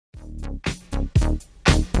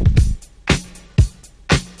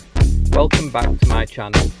Welcome back to my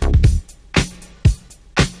channel.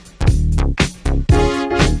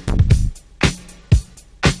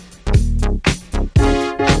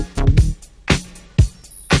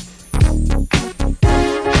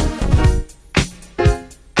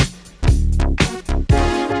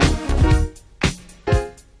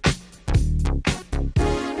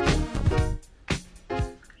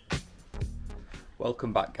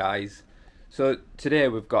 Welcome back, guys. So today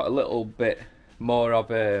we've got a little bit more of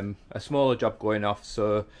a smaller job going off.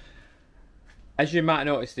 So as you might have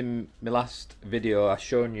noticed in my last video, I've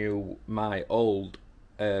shown you my old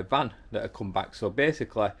van that had come back. So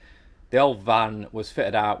basically the old van was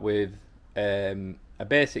fitted out with a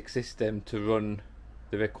basic system to run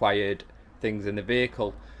the required things in the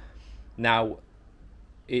vehicle. Now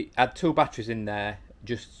it had two batteries in there,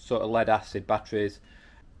 just sort of lead acid batteries.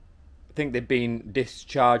 I think they've been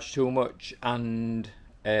discharged too much, and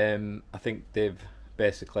I think they've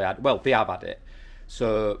basically had, well, they have had it.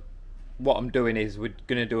 So what I'm doing is we're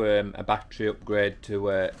going to do a battery upgrade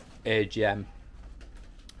to AGM,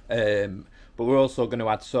 but we're also going to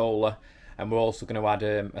add solar, and we're also going to add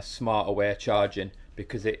a smarter way of charging,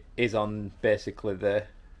 because it is on basically the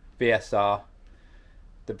VSR,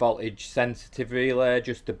 the voltage sensitive relay,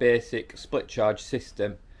 just the basic split charge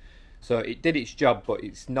system. So it did its job, but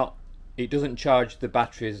it doesn't charge the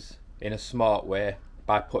batteries in a smart way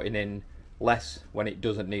by putting in less when it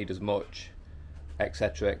doesn't need as much,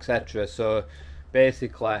 etc, etc. So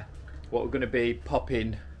basically what we're going to be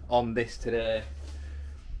popping on this today,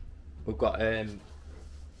 we've got a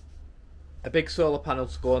big solar panel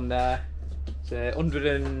to go on there. It's a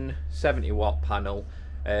 170 watt panel,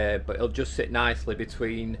 but it'll just sit nicely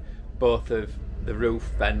between both of the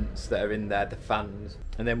roof vents that are in there, the fans.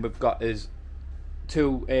 And then we've got his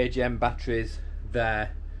two AGM batteries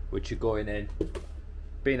there, which are going in.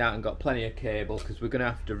 Been out and got plenty of cable, because we're going to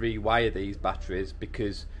have to rewire these batteries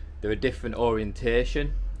because they're a different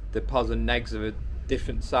orientation. The pos and negs are a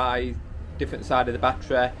different side of the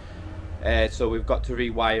battery, so we've got to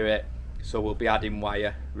rewire it. So we'll be adding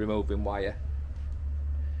wire, removing wire.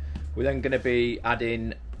 We're then going to be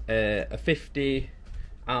adding a 50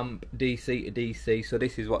 amp DC to DC. So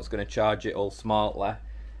this is what's going to charge it all smartly.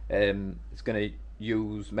 It's going to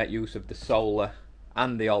make use of the solar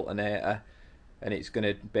and the alternator, and it's going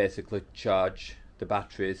to basically charge the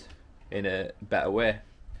batteries in a better way.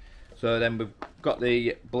 So then we've got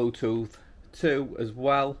the Bluetooth 2 as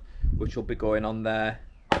well, which will be going on there,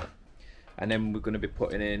 and then we're going to be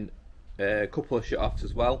putting in a couple of shut-offs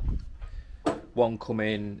as well, one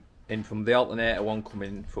coming in from the alternator, one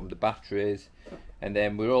coming from the batteries, and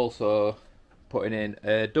then we're also putting in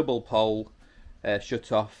a double pole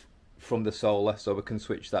shut-off from the solar, so we can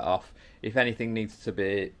switch that off if anything needs to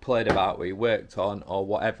be played about with, worked on, or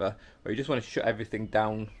whatever, or you just want to shut everything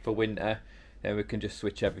down for winter, then we can just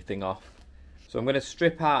switch everything off. So I'm going to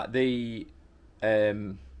strip out the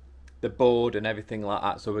board and everything like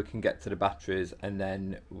that, so we can get to the batteries, and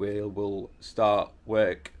then we'll start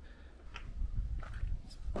work.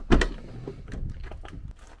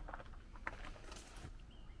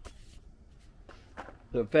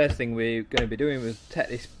 The first thing we're going to be doing is take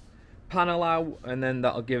this panel out, and then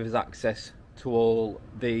that'll give us access to all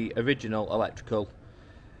the original electrical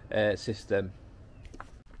system.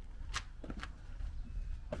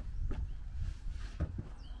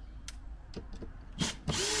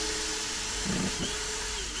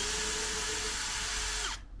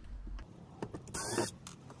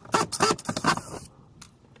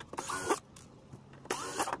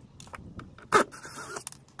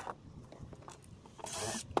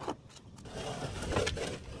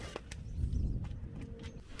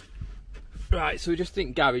 Right, so we're just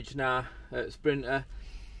in garage now at Sprinter,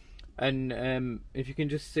 and if you can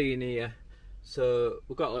just see in here, so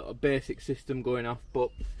we've got a little basic system going off, but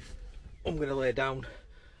I'm going to lay down.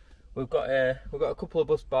 We've got a couple of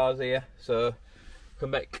bus bars here, so we can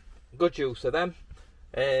make good use of them.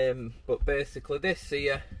 But basically this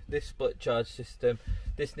here, this split charge system,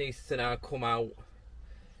 this needs to now come out,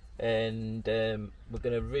 and we're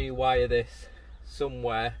going to rewire this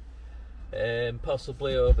somewhere,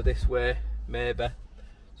 possibly over this way, maybe.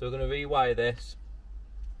 So we're going to rewire this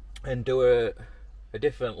and do a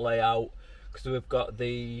different layout, because we've got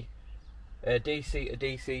the DC to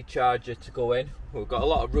DC charger to go in. We've got a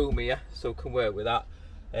lot of room here, so we can work with that,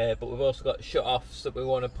 but we've also got shut-offs that we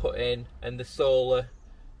want to put in, and the solar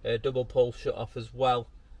double pole shut-off as well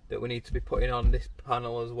that we need to be putting on this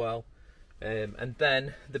panel as well. And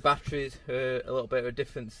then the batteries are a little bit of a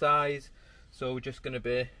different size, so we're just going to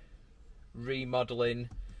be remodeling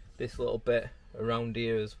this little bit around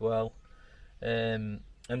here as well, and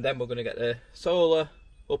then we're going to get the solar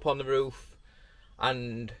up on the roof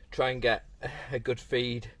and try and get a good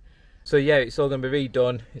feed. So yeah, it's all going to be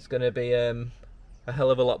redone. It's going to be a hell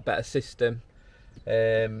of a lot better system,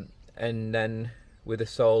 and then with the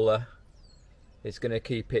solar, it's going to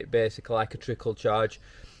keep it basically like a trickle charge.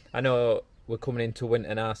 I know we're coming into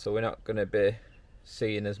winter now, so we're not going to be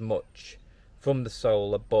seeing as much from the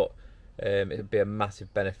solar, but it'll be a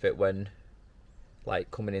massive benefit when,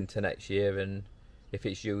 like, coming into next year, and if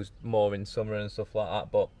it's used more in summer and stuff like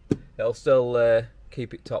that, but it'll still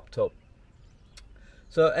keep it topped up.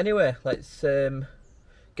 So anyway, let's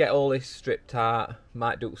get all this stripped out.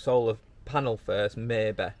 Might do solar panel first,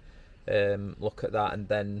 maybe look at that, and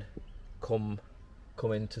then come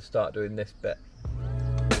in to start doing this bit.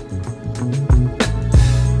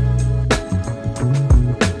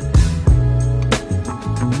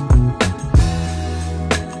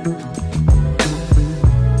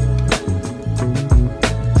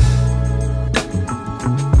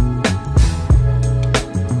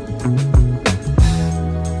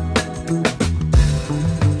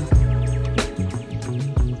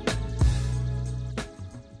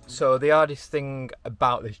 So the hardest thing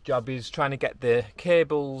about this job is trying to get the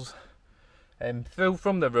cables through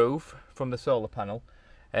from the roof, from the solar panel,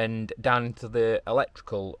 and down into the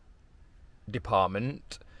electrical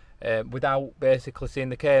department without basically seeing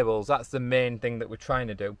the cables. That's the main thing that we're trying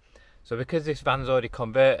to do. So because this van's already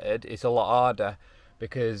converted, it's a lot harder,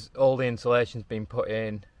 because all the insulation's been put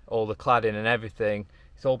in, all the cladding and everything,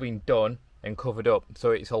 it's all been done and covered up.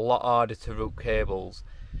 So it's a lot harder to route cables.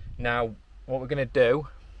 Now what we're going to do,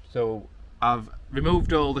 so I've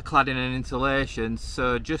removed all the cladding and insulation,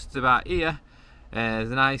 so just about here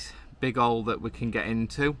there's a nice big hole that we can get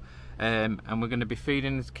into, and we're going to be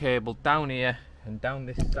feeding this cable down here and down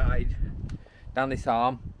this side, down this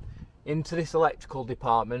arm, into this electrical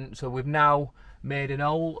department. So we've now made an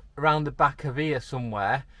hole around the back of here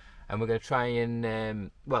somewhere, and we're going to try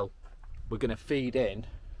and, well, we're going to feed in.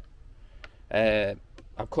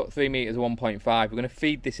 I've cut 3 meters 1.5. We're going to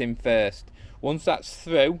feed this in first. Once that's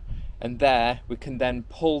through and there, we can then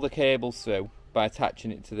pull the cables through by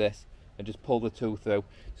attaching it to this and just pull the two through. So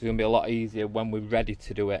it's going to be a lot easier when we're ready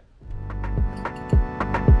to do it.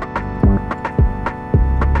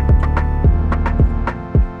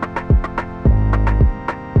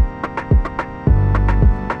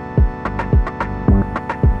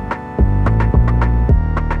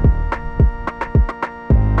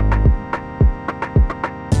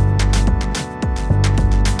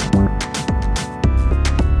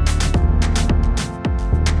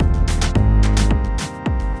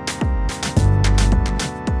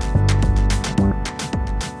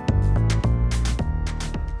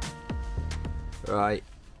 Right,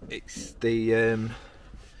 it's the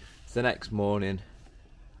next morning.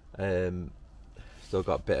 Still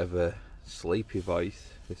got a bit of a sleepy voice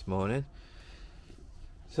this morning.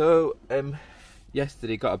 So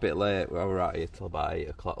yesterday got a bit late. We were out here till about 8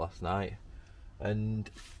 o'clock last night, and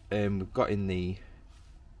we've got in the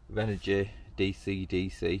Renogy DC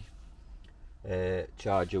DC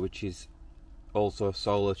charger, which is also a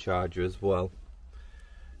solar charger as well.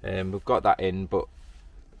 We've got that in, but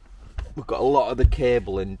we've got a lot of the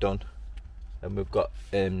cabling done, and we've got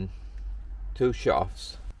 2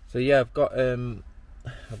 shut-offs. So yeah, I've got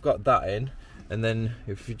that in, and then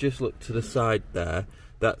if you just look to the side there,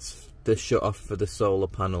 that's the shut-off for the solar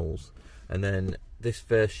panels, and then this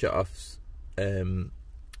first shut-off's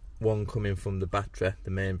one coming from the battery,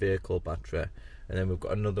 the main vehicle battery, and then we've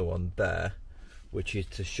got another one there, which is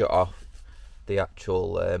to shut off the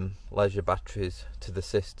actual leisure batteries to the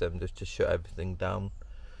system, just to shut everything down.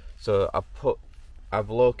 So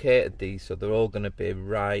I've located these so they're all going to be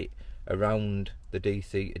right around the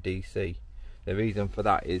DC to DC. The reason for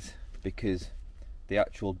that is because the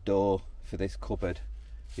actual door for this cupboard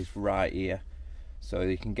is right here, so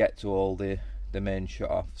you can get to all the main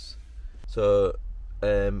shut-offs. So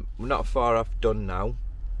we're not far off done now.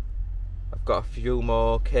 I've got a few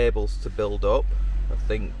more cables to build up. I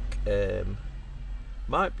think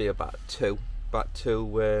might be about two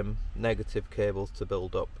negative cables to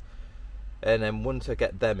build up. And then once I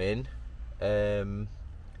get them in,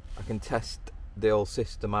 I can test the whole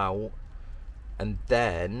system out, and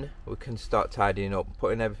then we can start tidying up,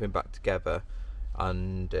 putting everything back together,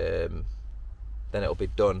 and then it'll be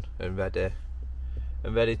done and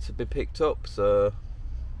ready to be picked up. So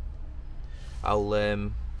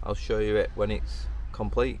I'll show you it when it's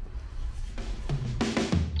complete.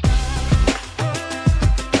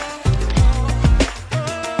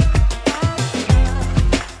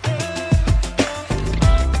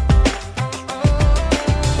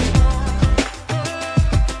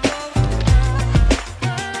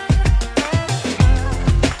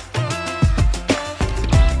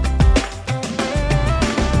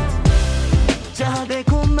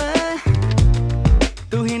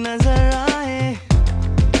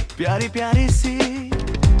 प्यारी प्यारी सी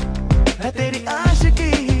है तेरी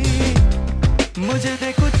आशिकी, मुझे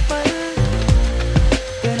दे कुछ पल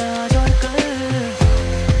तेरा आज और कल,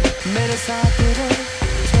 मेरे साथ रह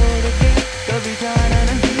छोड़ के कभी जाना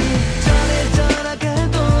नहीं, जाने जाना कह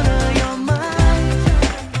दो ना you're mine,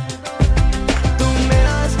 तू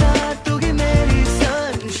मेरा स्टार तू ही मेरी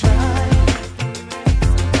sunshine,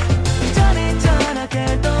 जाने जाना कह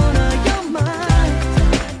दो ना you're mine,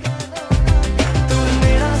 तू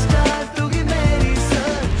मेरा स्टार तू ही मेरी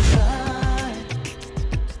sunshine.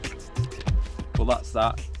 Well, that's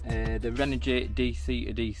that. The Renogy DC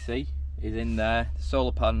to DC is in there, the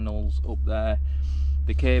solar panels up there,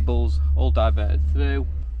 the cables all diverted through,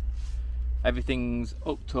 everything's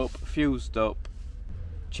hooked up, fused up,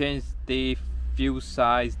 changed the fuse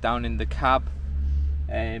size down in the cab,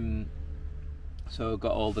 so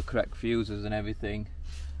got all the correct fuses and everything,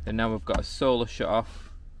 and now we've got a solar shut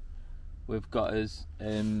off. We've got us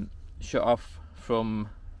shut off from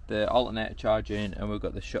the alternator charging, and we've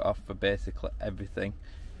got the shut off for basically everything,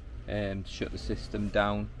 to shut the system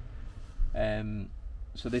down.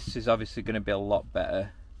 So this is obviously going to be a lot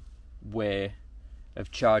better way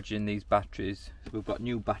of charging these batteries. We've got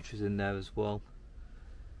new batteries in there as well,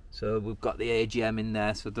 so we've got the AGM in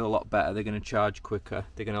there, so they're a lot better, they're going to charge quicker,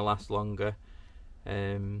 they're going to last longer.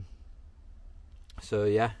 So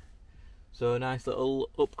yeah, so a nice little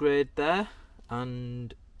upgrade there,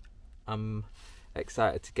 and I'm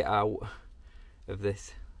excited to get out of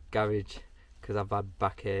this garage because I've had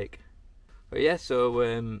backache. But yeah,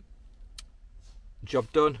 so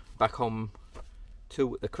job done, back on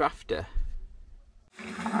to the crafter.